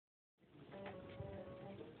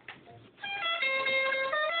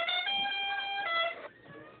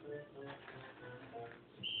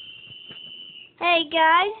Hey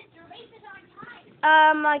guys,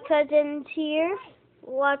 my cousin's here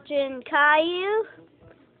watching Caillou.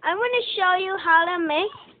 I'm going to show you how to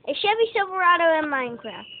make a Chevy Silverado in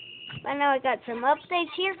Minecraft. I know I got some updates.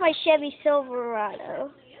 Here's my Chevy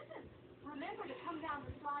Silverado.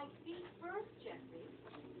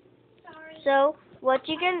 So, I'm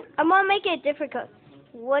going to make it a different color.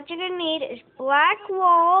 What you're going to need is black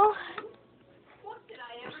wall,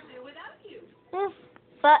 this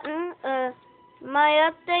button, my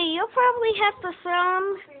update, you'll probably have to throw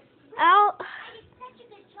them out.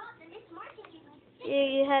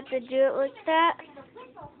 You have to do it like that.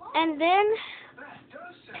 And then,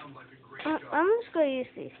 I'm just going to use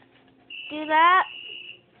these. Do that.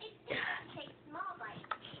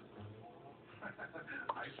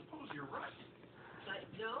 I suppose you're right. But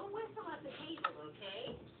don't whistle at the table,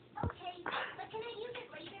 okay? Okay, but can I use it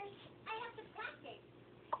later? I have to practice.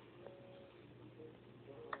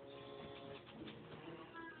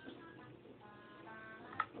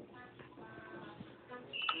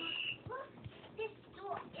 Look, this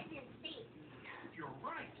stool isn't safe. You're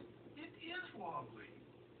right. It is wobbly.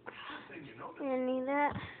 Good thing you noticed. You need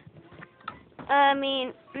that.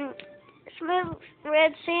 Smooth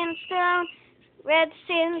red sandstone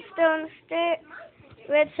stair,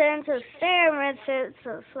 red sandstone stair, and red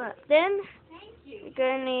sandstone slab. Then you're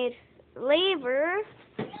gonna need lever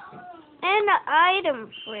and an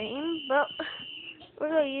item frame, but we're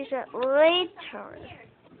gonna use that later. Come on,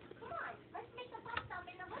 let's make the bus stop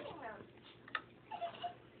in the living room.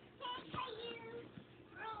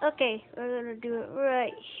 Okay, we're gonna do it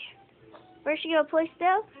right here. First you gotta place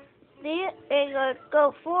down, then you're gonna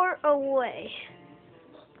go 4 away.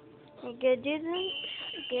 You're gonna do this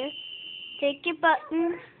again. Take your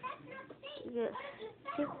button.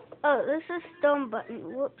 Oh, this is stone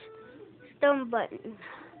button. Whoops. Stone button.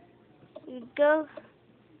 You go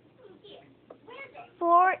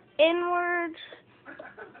 4 inwards,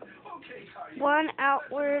 1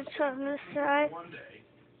 outwards on this side,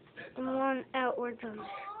 and 1 outwards on this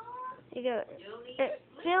side. You go.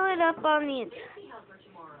 Fill it up on the inside.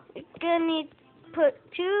 You're gonna need to put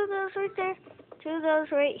 2 of those right there, 2 of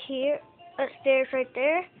those right here, stairs right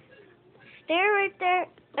there, stair right there,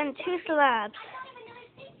 and 2 slabs.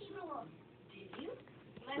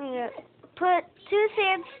 Yeah. Put 2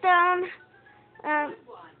 sandstone.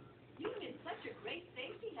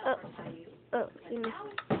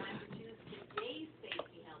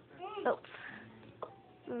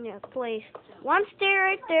 Yeah, place 1 stair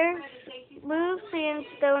right there. Move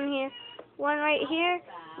sandstone here. 1 right here,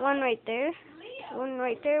 1 right there, 1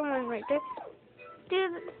 right there, 1 right there.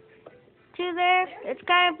 2 there. It's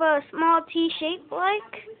kind of a small T shape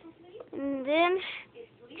like, and then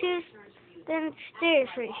 2 stairs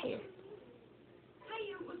right here.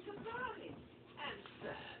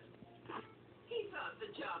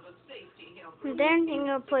 And then you're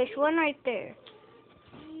gonna place 1 right there.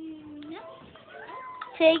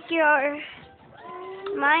 Take your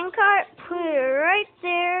minecart, put it right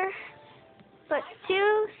there. Put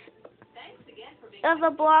 2 of the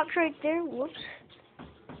blocks right there. Whoops.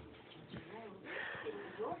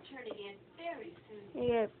 You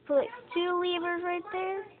gotta put 2 levers right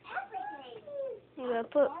there. You gotta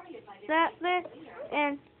put that there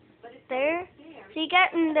and there. So you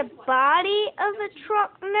got in the body of the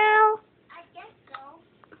truck now.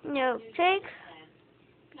 You know, take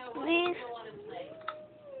these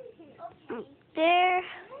there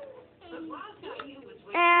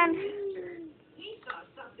and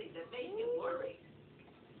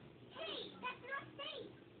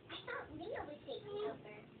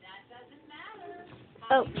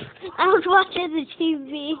oh, I was watching the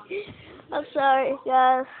TV. I'm sorry,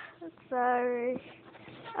 guys. I'm sorry.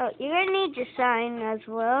 Oh, you're gonna need your sign as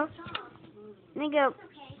well. And you go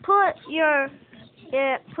put your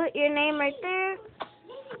name right there.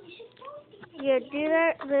 You do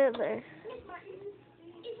that there.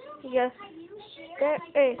 You go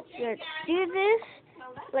there. You do this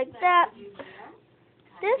like that.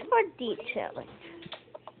 This for detailing.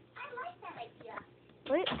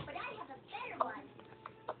 Wait.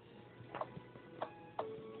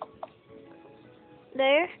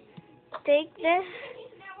 There. Take this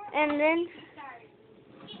and then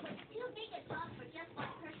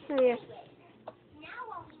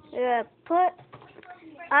put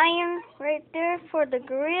iron right there for the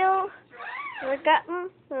grill. We got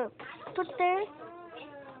them. Put there.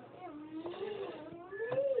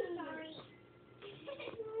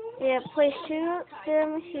 Yeah, place 2 of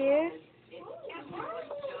them here.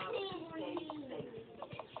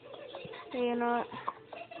 You know what?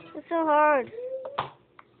 It's so hard.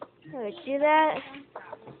 Do that.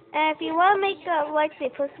 And if you want to make like they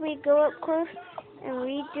supposed to go up close, and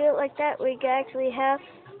we do it like that, we can actually have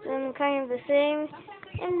them kind of the same.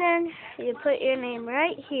 And then you put your name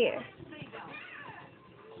right here.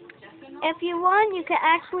 If you want, you can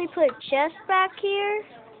actually put chest back here.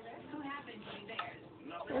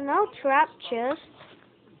 And no trap chest.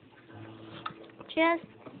 Chest,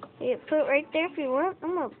 you put it right there if you want.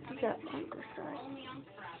 I'm gonna put that on the side.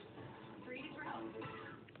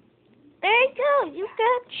 There you go. You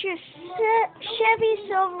got your Chevy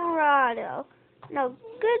Silverado. No,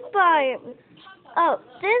 goodbye. Oh,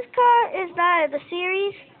 this car is not of the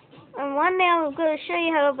series. And one day I'm going to show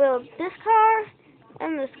you how to build this car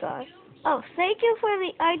and this car. Oh, thank you for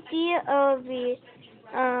the idea of the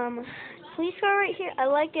police car right here. I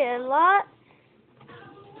like it a lot.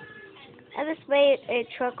 I just made a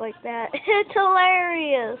truck like that. It's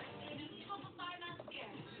hilarious.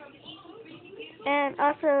 And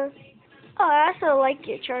also, oh, I also like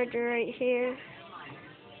your charger right here.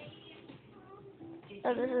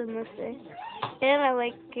 Oh, this is a Mustang. And I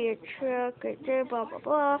like your truck right there, blah, blah,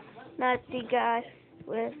 blah. Not the guy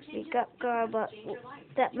with the cup car, but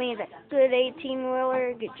that made a good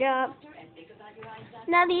 18-wheeler. Good job.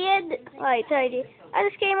 Now the headlights idea. I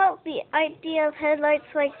just came up with the idea of headlights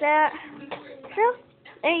like that. So,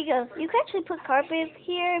 there you go. You can actually put carpet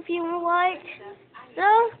here if you would like.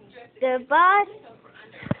 So, goodbye.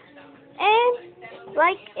 And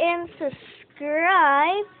like and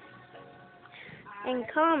subscribe and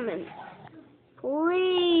comment.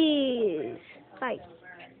 Please. Bye.